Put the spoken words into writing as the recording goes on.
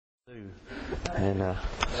And I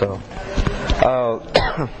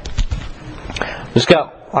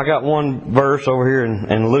got one verse over here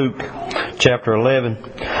in Luke chapter 11,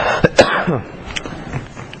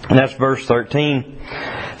 and that's verse 13,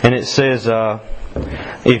 and it says,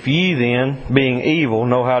 "If ye then, being evil,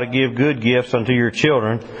 know how to give good gifts unto your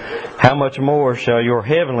children, how much more shall your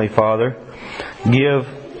heavenly Father give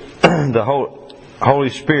the Holy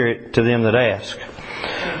Spirit to them that ask?"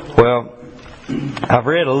 Well, I've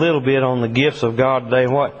read a little bit on the gifts of God today.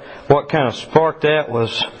 What kind of sparked that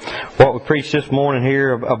was what we preached this morning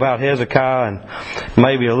here about Hezekiah, and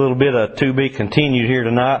maybe a little bit of to be continued here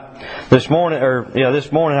tonight. This morning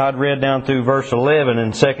I'd read down through verse 11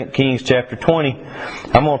 in 2 Kings chapter 20.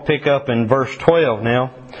 I'm going to pick up in verse 12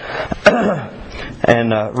 now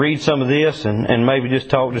and read some of this and maybe just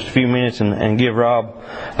talk just a few minutes and give Rob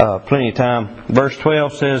plenty of time. Verse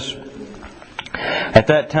 12 says, "At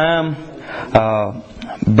that time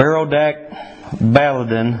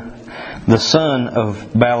Baladan, the son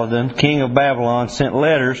of Baladan, king of Babylon, sent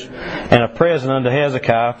letters and a present unto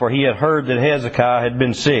Hezekiah, for he had heard that Hezekiah had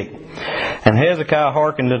been sick. And Hezekiah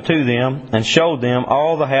hearkened unto them, and showed them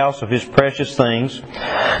all the house of his precious things,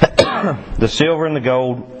 the silver and the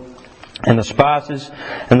gold, and the spices,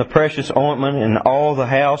 and the precious ointment, and all the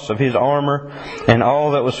house of his armor, and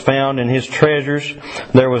all that was found in his treasures.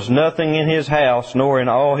 There was nothing in his house, nor in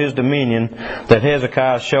all his dominion, that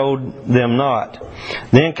Hezekiah showed them not.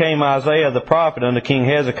 Then came Isaiah the prophet unto King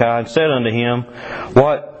Hezekiah, and said unto him,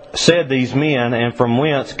 What said these men, and from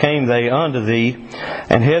whence came they unto thee?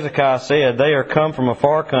 And Hezekiah said, They are come from a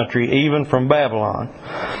far country, even from Babylon.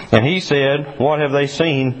 And he said, What have they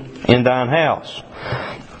seen in thine house?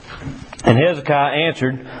 And Hezekiah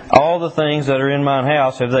answered, All the things that are in mine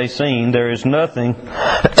house have they seen. There is nothing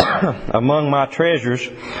among my treasures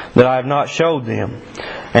that I have not showed them.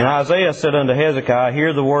 And Isaiah said unto Hezekiah,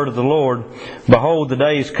 Hear the word of the Lord. Behold, the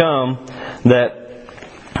days come that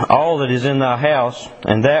all that is in thy house,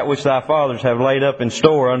 and that which thy fathers have laid up in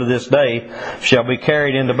store unto this day, shall be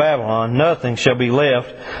carried into Babylon. Nothing shall be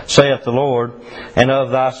left, saith the Lord. And of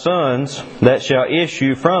thy sons that shall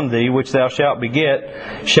issue from thee, which thou shalt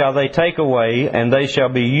beget, shall they take away, and they shall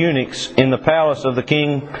be eunuchs in the palace of the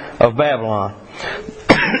king of Babylon."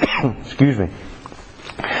 Excuse me.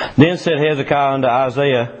 Then said Hezekiah unto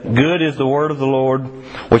Isaiah, Good is the word of the Lord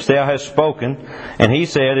which thou hast spoken. And he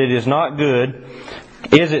said, Is it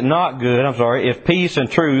not good, if peace and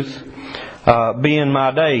truth be in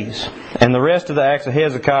my days? And the rest of the acts of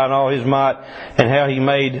Hezekiah and all his might, and how he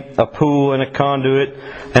made a pool and a conduit,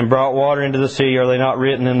 and brought water into the sea, are they not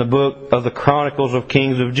written in the book of the Chronicles of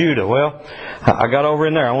Kings of Judah? Well, I got over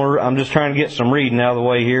in there. I'm just trying to get some reading out of the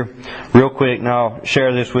way here real quick, and I'll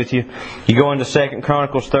share this with you. You go into 2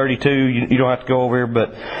 Chronicles 32, you don't have to go over here,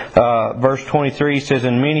 but verse 23 says,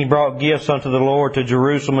 And many brought gifts unto the Lord to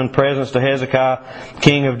Jerusalem, and presents to Hezekiah,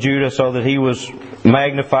 king of Judah, so that he was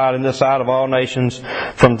magnified in the sight of all nations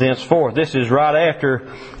from thenceforth. This is right after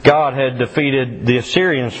God had defeated the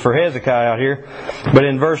Assyrians for Hezekiah out here. But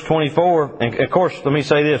in verse 24, and of course, let me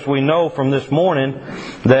say this, we know from this morning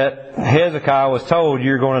that Hezekiah was told,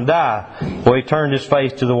 You're going to die. Well, he turned his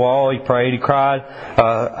face to the wall, he prayed, he cried.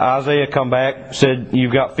 Isaiah come back, said,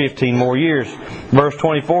 You've got 15 more years. Verse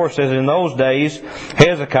 24 says, In those days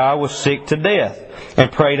Hezekiah was sick to death,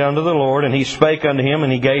 and prayed unto the Lord, and he spake unto him,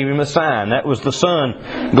 and he gave him a sign. That was the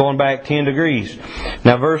sun going back 10 degrees.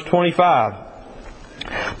 Now verse 25.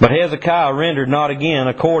 But Hezekiah rendered not again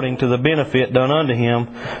according to the benefit done unto him,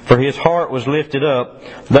 for his heart was lifted up.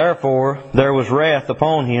 Therefore there was wrath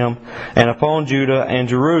upon him, and upon Judah and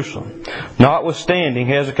Jerusalem. Notwithstanding,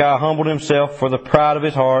 Hezekiah humbled himself for the pride of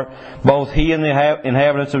his heart, both he and the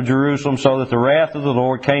inhabitants of Jerusalem, so that the wrath of the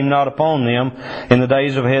Lord came not upon them in the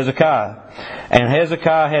days of Hezekiah. And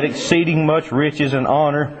Hezekiah had exceeding much riches and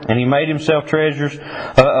honor, and he made himself treasures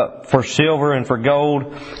for silver and for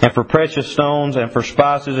gold, and for precious stones, and for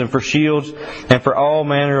spices, and for shields, and for all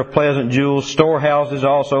manner of pleasant jewels, storehouses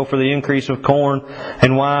also for the increase of corn,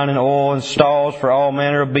 and wine, and oil, and stalls for all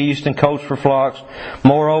manner of beasts, and coats for flocks.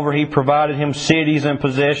 Moreover, he provided him cities and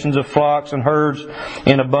possessions of flocks and herds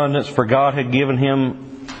in abundance, for God had given him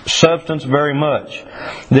substance very much.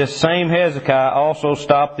 This same Hezekiah also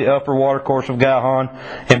stopped the upper watercourse of Gihon,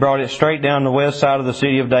 and brought it straight down the west side of the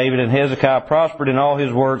city of David. And Hezekiah prospered in all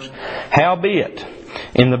his works. Howbeit,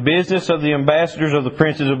 in the business of the ambassadors of the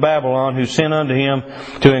princes of Babylon, who sent unto him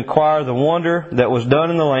to inquire the wonder that was done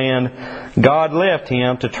in the land, God left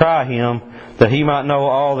him to try him, that he might know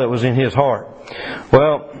all that was in his heart.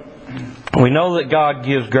 Well, We know that God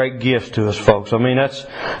gives great gifts to us, folks. I mean, that's,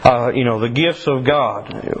 the gifts of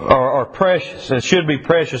God are precious. It should be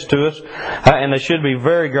precious to us, and they should be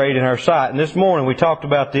very great in our sight. And this morning we talked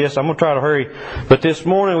about this. I'm going to try to hurry. But this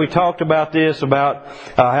morning we talked about this, about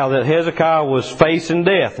how that Hezekiah was facing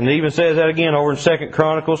death. And it even says that again over in 2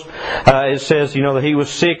 Chronicles. It says, that he was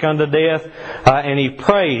sick unto death, and he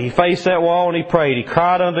prayed. He faced that wall and he prayed. He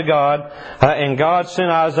cried unto God, and God sent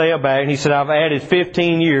Isaiah back, and he said, I've added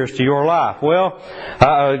 15 years to your life. Well,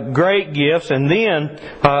 great gifts. And then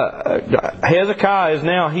Hezekiah is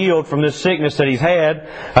now healed from this sickness that he's had,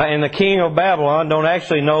 and the king of Babylon don't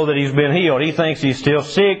actually know that he's been healed. He thinks he's still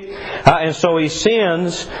sick, and so he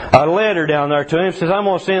sends a letter down there to him. Says, I'm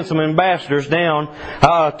going to send some ambassadors down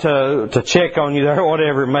to check on you there,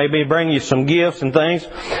 whatever it may be, bring you some gifts and things.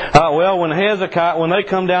 Well, when they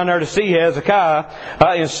come down there to see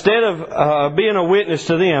Hezekiah, instead of being a witness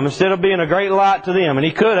to them, instead of being a great light to them, and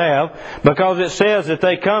he could have, because it says that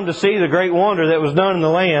they come to see the great wonder that was done in the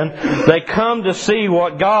land. They come to see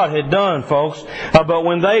what God had done, folks. But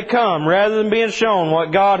when they come, rather than being shown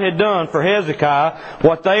what God had done for Hezekiah,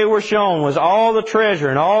 what they were shown was all the treasure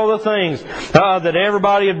and all the things that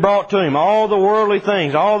everybody had brought to him, all the worldly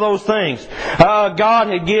things, all those things. God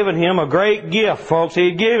had given him a great gift, folks. He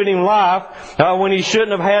had given him life when he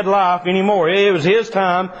shouldn't have had life anymore. It was his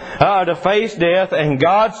time to face death, and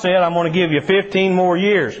God said, I'm going to give you 15 more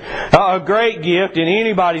years. A great gift in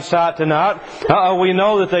anybody's sight tonight. We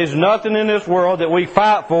know that there's nothing in this world that we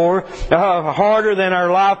fight for harder than our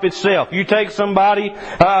life itself. You take somebody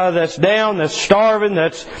that's down, that's starving,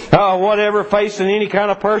 that's whatever, facing any kind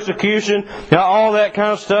of persecution, all that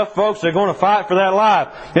kind of stuff, folks, they're going to fight for that life.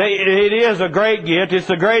 It is a great gift. It's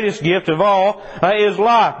the greatest gift of all, is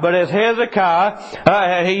life. But as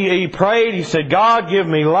Hezekiah, he prayed, he said, God, give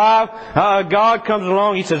me life. God comes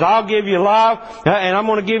along, he says, I'll give you life, and I'm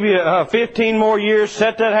going to give you 15 more years,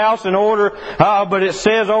 set that house in order. But it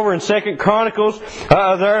says over in 2 Chronicles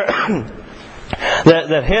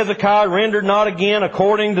that Hezekiah rendered not again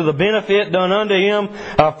according to the benefit done unto him,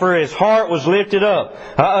 for his heart was lifted up.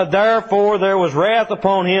 Therefore there was wrath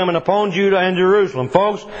upon him and upon Judah and Jerusalem.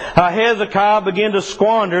 Folks, Hezekiah began to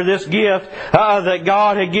squander this gift that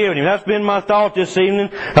God had given him. That's been my thought this evening.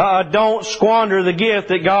 Don't squander the gift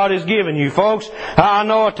that God has given you, folks. I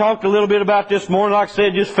know I talked a little bit about this morning. Like I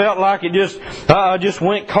said, just felt like it just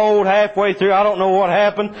went cold halfway through. I don't know what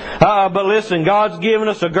happened. But listen, God's given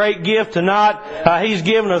us a great gift tonight. He's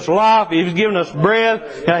given us life. He's given us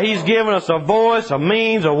breath. He's given us a voice, a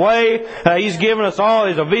means, a way. He's given us all.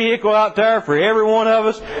 There's a vehicle out there for every one of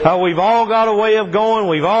us. We've all got a way of going.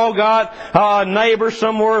 We've all got a neighbor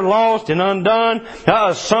somewhere lost and undone.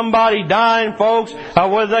 Somebody dying, folks,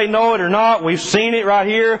 whether they know it or not. We've seen it right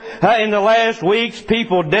here in the last weeks.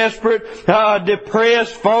 People desperate,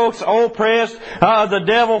 depressed, folks, oppressed. The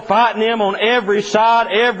devil fighting them on every side,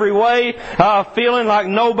 every way, feeling like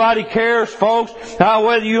nobody cares, folks.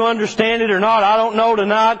 Whether you understand it or not, I don't know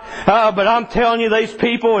tonight. But I'm telling you, these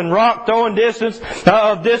people in rock throwing distance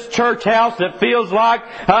of this church house that feels like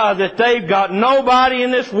that they've got nobody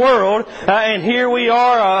in this world, and here we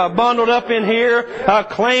are bundled up in here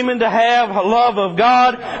claiming to have love of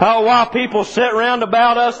God, while people sit around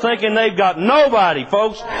about us thinking they've got nobody,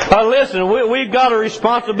 folks. Listen, we've got a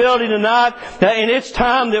responsibility tonight, and it's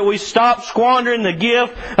time that we stop squandering the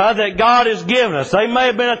gift that God has given us. There may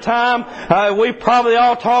have been a time we probably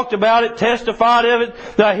all talked about it, testified of it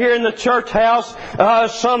here in the church house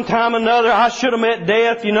sometime or another. I should have met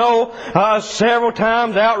death, several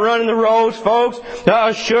times out running the roads, folks.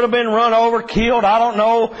 Should have been run over, killed. I don't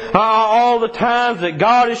know all the times that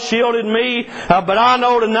God has shielded me, but I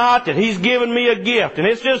know tonight that He's given me a gift, and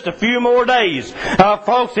it's just a few more days.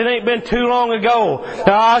 Folks, it ain't been too long ago.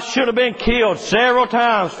 I should have been killed several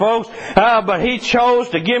times, folks, but He chose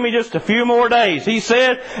to give me just a few more days. He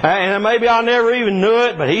said, and maybe I never even knew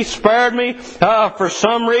it, but He spared me for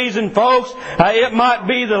some reason, folks. It might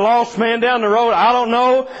be the lost man down the road. I don't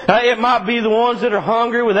know. It might be the ones that are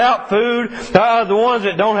hungry without food, the ones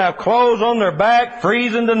that don't have clothes on their back,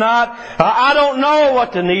 freezing tonight. I don't know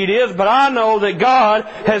what the need is, but I know that God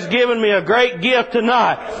has given me a great gift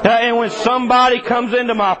tonight. And when somebody comes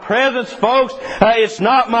into my presence, folks, it's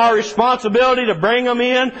not my responsibility to bring them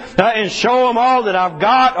in and show them all that I've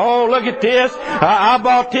got. Oh, look at this. I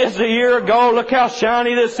bought this a year ago. Look how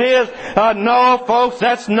shiny this is. No, folks,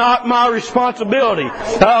 that's not my responsibility.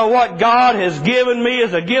 What God has given me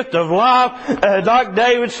is a gift of life, like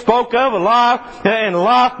David spoke of, a life and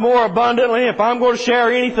life more abundantly. If I'm going to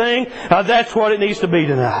share anything, that's what it needs to be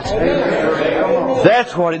tonight.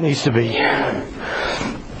 That's what it needs to be.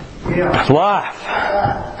 Life.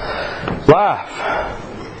 Life.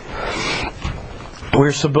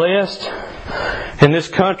 we're so blessed in this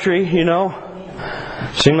country, you know.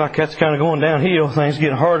 Seems like that's kind of going downhill. Things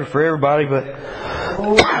getting harder for everybody, but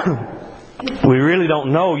we really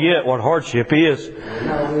don't know yet what hardship is.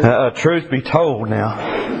 Truth be told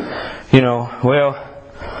now. You know, well,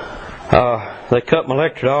 they cut my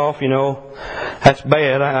electric off, you know. That's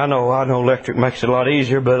bad. I know electric makes it a lot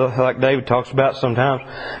easier, but like David talks about sometimes,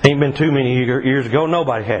 ain't been too many years ago,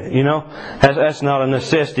 nobody had it, you know. That's not a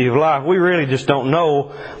necessity of life. We really just don't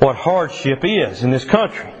know what hardship is in this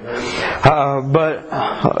country.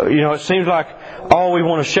 But you know, it seems like all we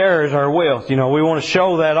want to share is our wealth. You know, we want to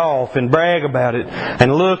show that off and brag about it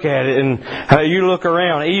and look at it. And you look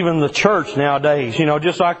around, even the church nowadays, you know,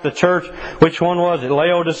 just like the church, which one was it?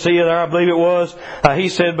 Laodicea there, I believe it was. He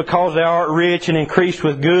said, because thou art rich and increased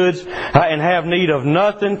with goods and have need of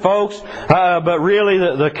nothing, folks. But really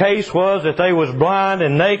the case was that they was blind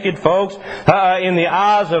and naked, folks. In the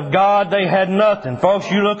eyes of God, they had nothing. Folks,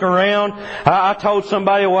 you look around. I told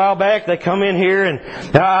somebody a while back, they come in here and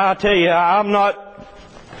I tell you,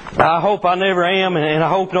 I hope I never am, and I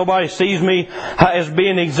hope nobody sees me as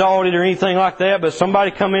being exalted or anything like that, but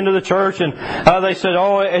somebody come into the church and they said,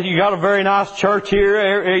 oh, you got a very nice church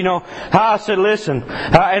here, you know. I said, listen,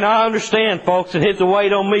 and I understand, folks, it hits a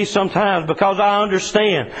weight on me sometimes because I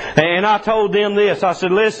understand. And I told them this, I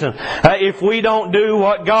said, listen, if we don't do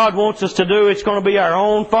what God wants us to do, it's going to be our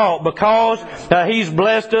own fault because He's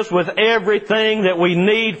blessed us with everything that we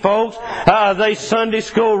need, folks. They Sunday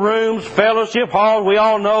school rooms, fellowship halls, we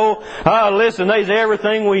all know. Listen, there's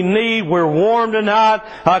everything we need. We're warm tonight,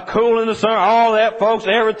 cool in the summer, all that, folks.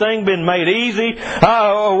 Everything been made easy.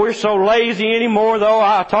 We're so lazy anymore, though.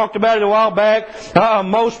 I talked about it a while back.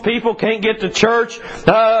 Most people can't get to church,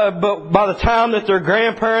 but by the time that their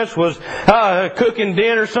grandparents was cooking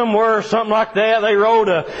dinner somewhere or something like that, they rode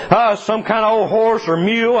some kind of old horse or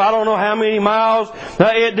mule. I don't know how many miles.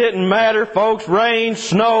 It didn't matter, folks. Rain,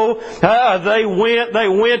 snow. They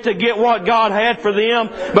went to get what God had for them,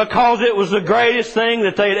 because it was the greatest thing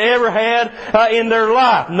that they'd ever had in their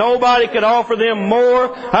life. Nobody could offer them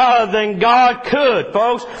more than God could,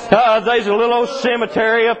 folks. There's a little old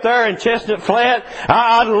cemetery up there in Chestnut Flat.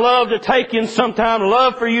 I'd love to take you sometime.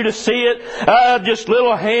 Love for you to see it. Just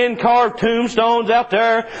little hand-carved tombstones out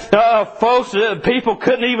there. Folks, people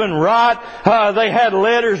couldn't even write. They had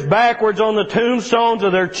letters backwards on the tombstones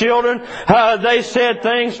of their children. They said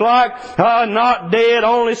things like, not dead,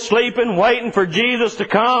 only sleeping, waiting for Jesus to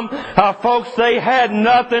come. Folks, they had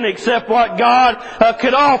nothing except what God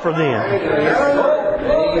could offer them.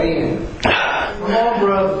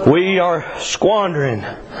 We are squandering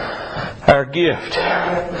our gift.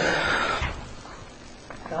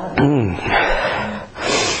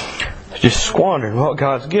 Just squandering what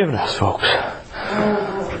God's given us, folks.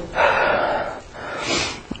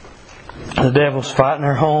 The devil's fighting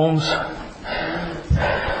our homes.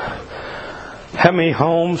 How many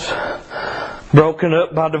homes broken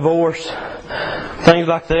up by divorce, things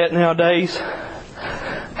like that nowadays?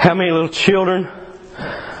 How many little children,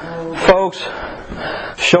 folks?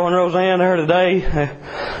 Showing Roseanne there today,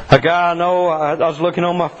 a guy I know, I was looking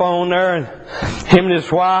on my phone there, and him and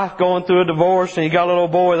his wife going through a divorce, and he got a little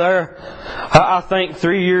boy there, I think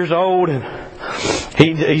 3 years old, and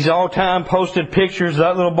he's all time posted pictures of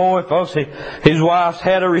that little boy, folks. His wife's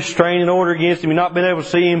had a restraining order against him. He's not been able to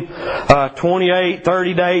see him 28,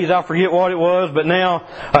 30 days. I forget what it was, but now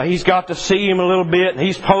he's got to see him a little bit. And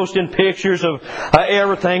he's posting pictures of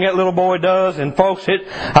everything that little boy does. And folks,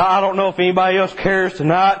 I don't know if anybody else cares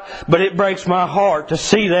tonight, but it breaks my heart to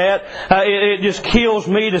see that. It just kills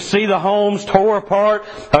me to see the homes tore apart,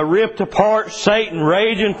 ripped apart, Satan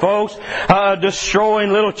raging, folks,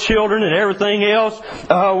 destroying little children and everything else.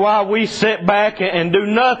 While we sit back and do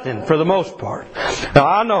nothing for the most part. Now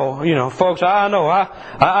I know, you know, folks,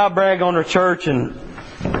 I brag on our church and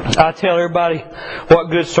I tell everybody what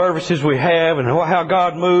good services we have and how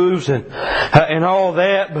God moves and all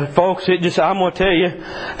that. But folks, I'm going to tell you,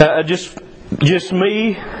 just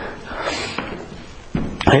me,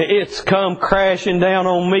 it's come crashing down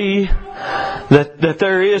on me that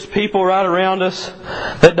there is people right around us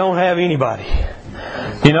that don't have anybody.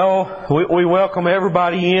 You know, we welcome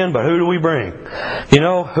everybody in, but who do we bring? You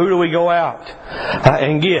know, who do we go out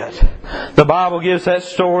and get? the Bible gives that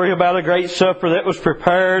story about a great supper that was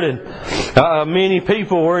prepared, and many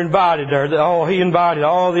people were invited there. He invited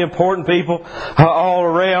all the important people all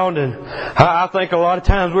around, and I think a lot of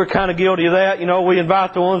times we're kind of guilty of that. We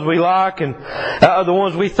invite the ones we like and the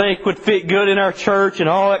ones we think would fit good in our church and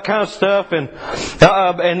all that kind of stuff, and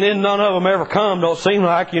then none of them ever come. Don't seem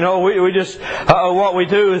like we just what we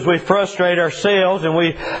do is we frustrate ourselves, and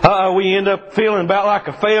we end up feeling about like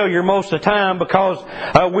a failure most of the time because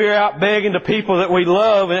we're out begging the people that we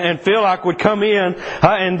love and feel like would come in,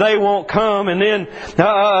 and they won't come. And then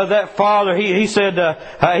that father, he said,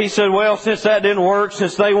 well, since that didn't work,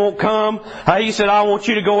 since they won't come, he said, I want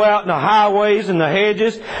you to go out in the highways and the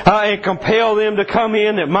hedges and compel them to come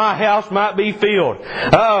in that my house might be filled.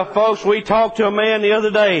 Folks, we talked to a man the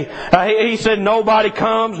other day. He said nobody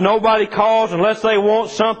comes, nobody calls unless they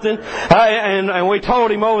want something. And we told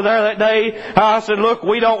him over there that day, I said, look,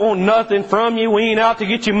 we don't want nothing from you. We ain't out to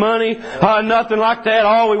get you money, nothing like that.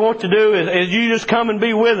 All we want to do is you just come and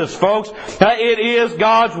be with us, folks. It is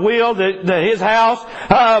God's will that His house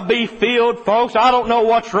be filled, folks. I don't know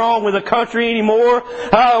what's wrong with the country anymore.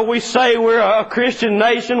 We say we're a Christian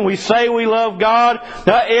nation. We say we love God.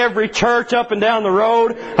 Every church up and down the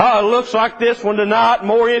road looks like this one tonight.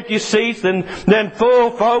 More empty seats than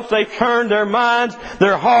full, folks. They've turned their minds,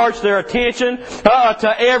 their hearts, their attention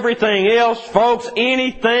to everything else, folks.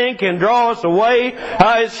 Anything can draw us away.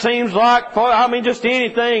 It seems like, just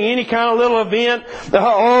anything, any kind of little event.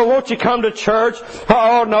 Won't you come to church?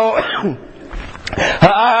 Oh, no.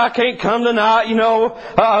 I can't come tonight.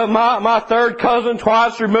 My third cousin,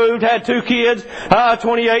 twice removed, had 2 kids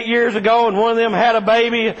 28 years ago, and one of them had a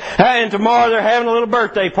baby, and tomorrow they're having a little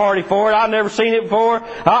birthday party for it. I've never seen it before.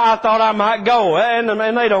 I thought I might go,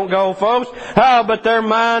 and they don't go, folks. But their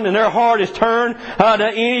mind and their heart is turned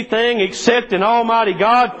to anything except an Almighty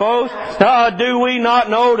God, folks. Do we not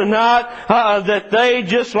know tonight that they,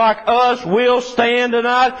 just like us, will stand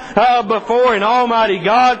tonight before an Almighty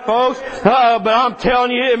God, folks? But I'm telling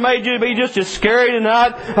you, it may be just as scary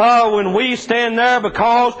tonight when we stand there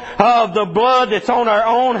because of the blood that's on our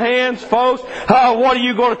own hands, folks. What are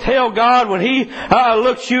you going to tell God when He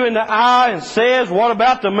looks you in the eye and says, what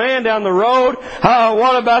about the man down the road?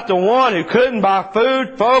 What about the one who couldn't buy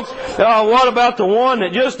food, folks? What about the one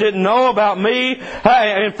that just didn't know about me?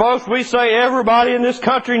 And folks, we say everybody in this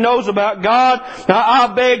country knows about God. I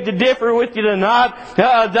beg to differ with you tonight.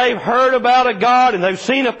 They've heard about a God, and they've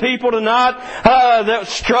seen a people tonight that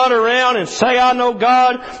strut around and say, I know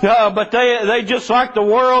God, but they just like the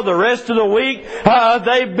world the rest of the week.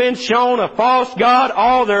 They've been shown a false God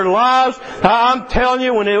all their lives. I'm telling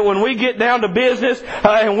you, when we get down to business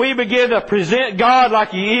and we begin to present God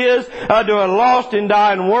like He is to a lost and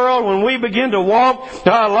dying world, when we begin to walk,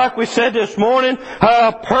 like we said this morning,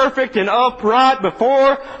 perfect and upright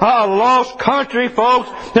before a lost country, folks,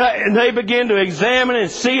 and they begin to examine and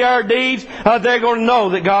see our deeds, they're going to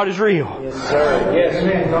know that God is real. Yes, sir. Yes.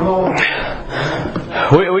 Amen. Come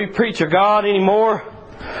on. We preach a God anymore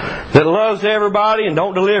that loves everybody and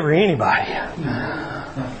don't deliver anybody.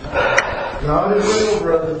 God is real,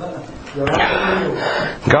 brother. God is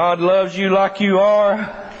real. God loves you like you are.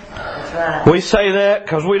 That's right. We say that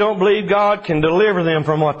because we don't believe God can deliver them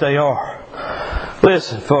from what they are.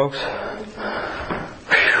 Listen, folks.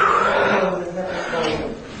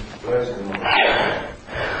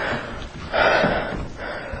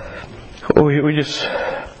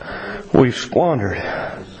 We've squandered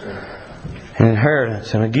an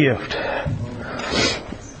inheritance and a gift.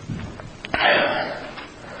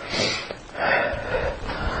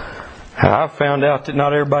 I've found out that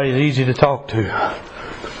not everybody is easy to talk to.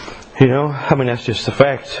 That's just the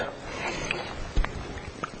facts.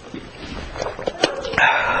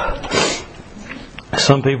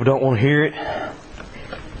 Some people don't want to hear it.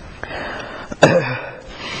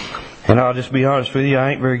 And I'll just be honest with you,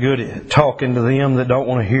 I ain't very good at talking to them that don't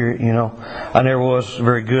want to hear it, I never was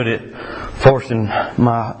very good at forcing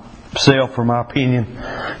myself or my opinion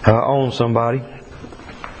on somebody.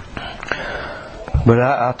 But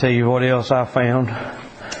I'll tell you what else I found.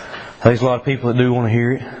 There's a lot of people that do want to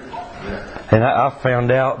hear it. And I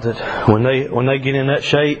found out that when they get in that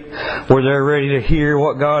shape where they're ready to hear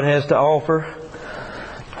what God has to offer,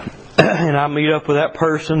 and I meet up with that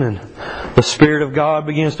person and the Spirit of God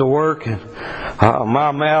begins to work, and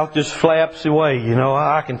my mouth just flaps away.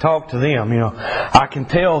 I can talk to them. I can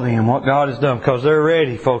tell them what God has done because they're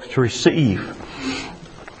ready, folks, to receive.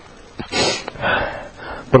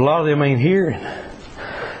 But a lot of them ain't hearing.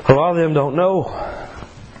 A lot of them don't know.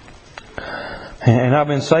 And I've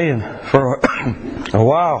been saying for a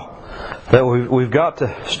while that we've got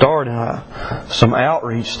to start some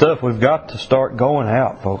outreach stuff. We've got to start going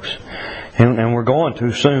out, folks, And we're going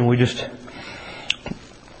to soon. We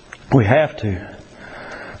have to.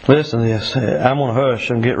 Listen to this. I'm going to hush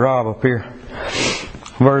and get Rob up here.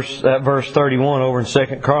 Verse 31 over in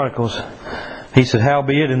 2 Chronicles. He said,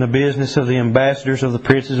 "Howbeit in the business of the ambassadors of the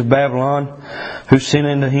princes of Babylon, who sent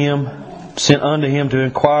unto him to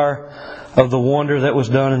inquire of the wonder that was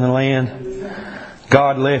done in the land,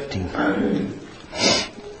 God left him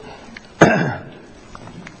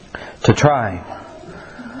to try him."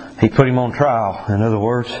 He put him on trial. In other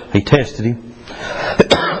words, He tested him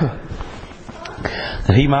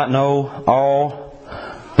that he might know all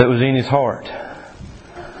that was in his heart.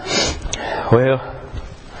 Well,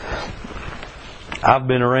 I've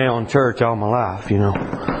been around church all my life,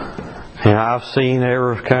 and I've seen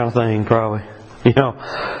every kind of thing probably,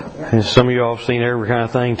 and some of y'all have seen every kind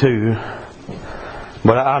of thing too.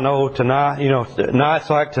 But I know tonight,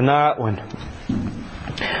 nights like tonight when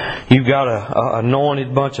you've got a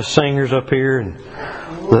anointed bunch of singers up here and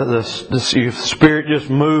the Spirit just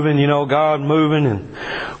moving, God moving and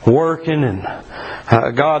working, and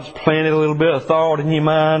God's planted a little bit of thought in your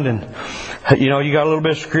mind, and you got a little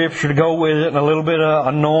bit of Scripture to go with it, and a little bit of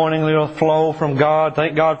anointing, a little flow from God.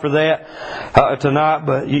 Thank God for that tonight.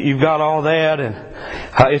 But you've got all that, and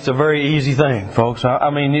it's a very easy thing, folks.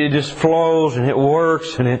 I mean, it just flows and it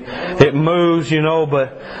works and it moves,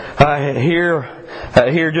 But here,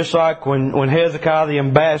 just like when Hezekiah, the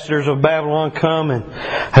ambassadors of Babylon, come, and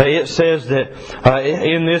it says that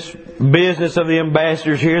in this business of the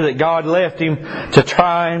ambassadors here, that God left him to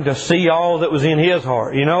try him, to see all that was in his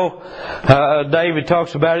heart. David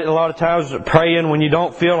talks about it a lot of times, praying when you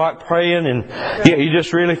don't feel like praying, and you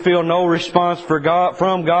just really feel no response from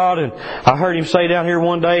God. And I heard him say down here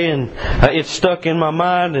one day, and it stuck in my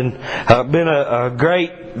mind, and been a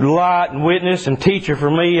great light and witness and teacher for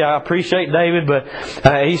me. I appreciate David, but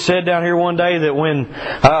he said down here one day that when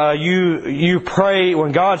you pray,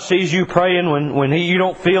 when God sees you praying, when you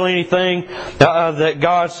don't feel anything, that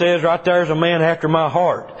God says, right there's a man after my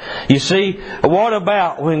heart. You see, what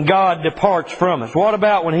about when God departs from us? What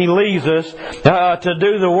about when He leaves us to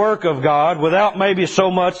do the work of God without maybe so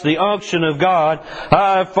much the unction of God?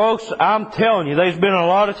 Folks, I'm telling you, there's been a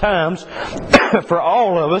lot of times for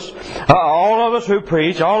all of us who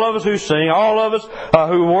preach, all of us who sing, all of us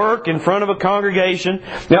who work in front of a congregation,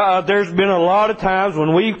 there's been a lot of times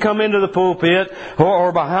when we've come into the pulpit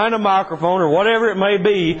or behind a microphone or whatever it may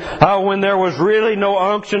be, when there was really no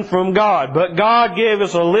unction from God. But God gave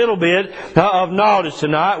us a little bit of knowledge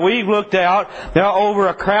tonight. We've looked out over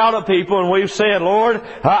a crowd of people and we've said, Lord,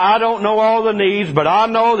 I don't know all the needs, but I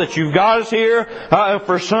know that You've got us here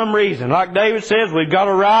for some reason. Like David says, we've got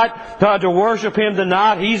a right to worship Him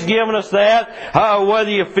tonight. He's given us that.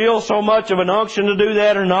 Whether you feel so much of an unction to do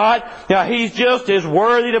that or not, He's just as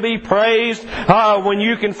worthy to be praised when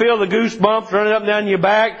you can feel the goosebumps running up and down your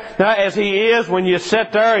back as He is when you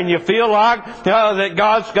sit there and you feel like that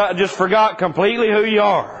God's just forgot completely who you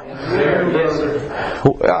are.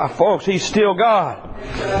 Yes, folks, He's still God.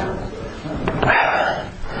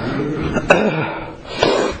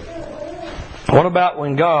 What about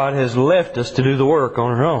when God has left us to do the work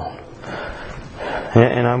on our own?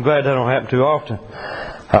 And I'm glad that don't happen too often.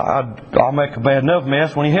 I'll make a bad enough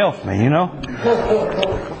mess when He helps me,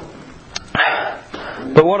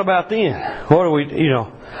 But what about then? What do we,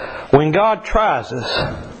 when God tries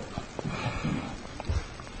us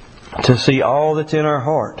to see all that's in our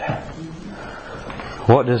heart,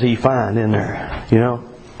 what does He find in there?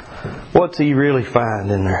 What's He really find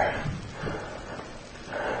in there?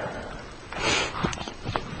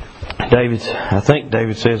 I think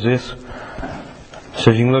David says this. He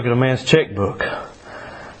says you can look at a man's checkbook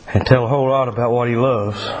and tell a whole lot about what he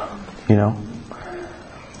loves, And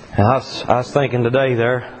I was thinking today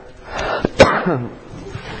there,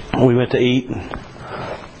 we went to eat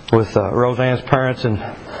with Roseanne's parents, and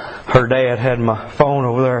her dad had my phone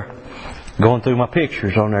over there going through my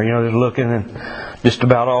pictures on there, just looking, and just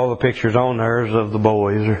about all the pictures on there is of the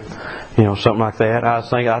boys or something like that. I was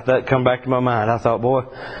thinking, that come back to my mind. I thought, boy,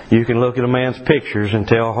 you can look at a man's pictures and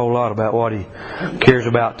tell a whole lot about what he cares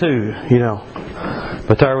about too,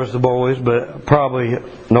 But there was the boys, but probably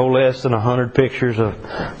no less than 100 pictures of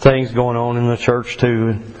things going on in the church too,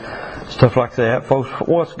 and stuff like that. Folks,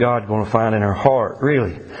 what's God going to find in our heart,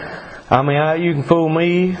 really? I mean, you can fool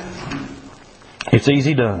me. It's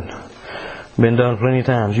easy done. Been done plenty of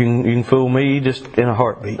times. You can fool me just in a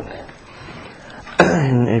heartbeat.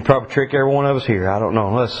 And you probably trick every one of us here. I don't know,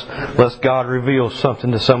 unless God reveals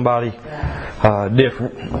something to somebody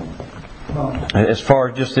different. As far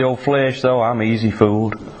as just the old flesh, though, I'm easy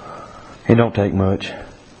fooled. It don't take much.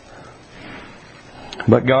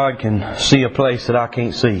 But God can see a place that I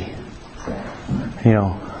can't see. You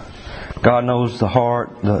know, God knows the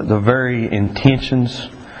heart, the very intentions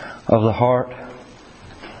of the heart.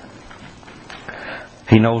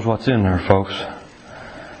 He knows what's in there, folks.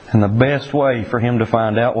 And the best way for Him to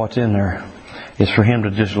find out what's in there is for Him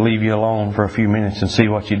to just leave you alone for a few minutes and see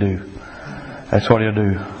what you do. That's what He'll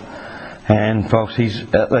do. And folks, there's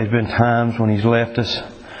been times when He's left us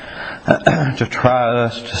to try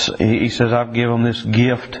us. He says, I've given this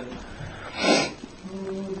gift.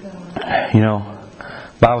 You know,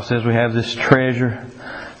 the Bible says we have this treasure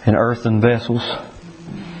in earthen vessels.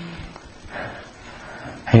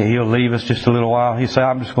 He'll leave us just a little while. He said,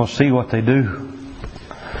 I'm just going to see what they do.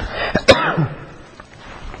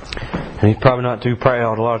 And He's probably not too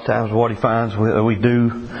proud a lot of times of what He finds we do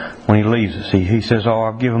when He leaves us. He says, oh,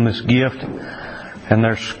 I've given them this gift and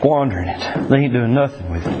they're squandering it. They ain't doing nothing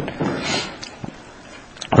with it.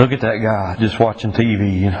 Look at that guy just watching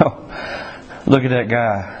TV, you know. Look at that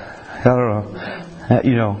guy. I don't know.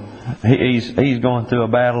 You know, he's going through a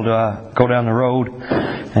battle. Do I go down the road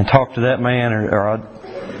and talk to that man, or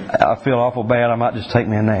I feel awful bad, I might just take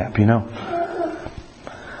me a nap, you know.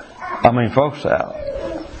 I mean, folks,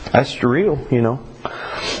 that's real, you know.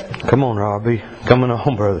 Come on, Robbie. Coming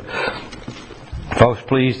on, brother. Folks,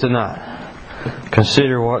 please tonight,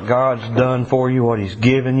 consider what God's done for you, what He's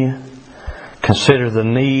given you. Consider the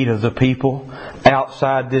need of the people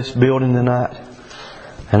outside this building tonight.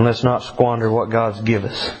 And let's not squander what God's given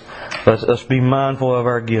us. Let's be mindful of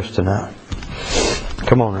our gifts tonight.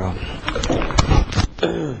 Come on, Rob.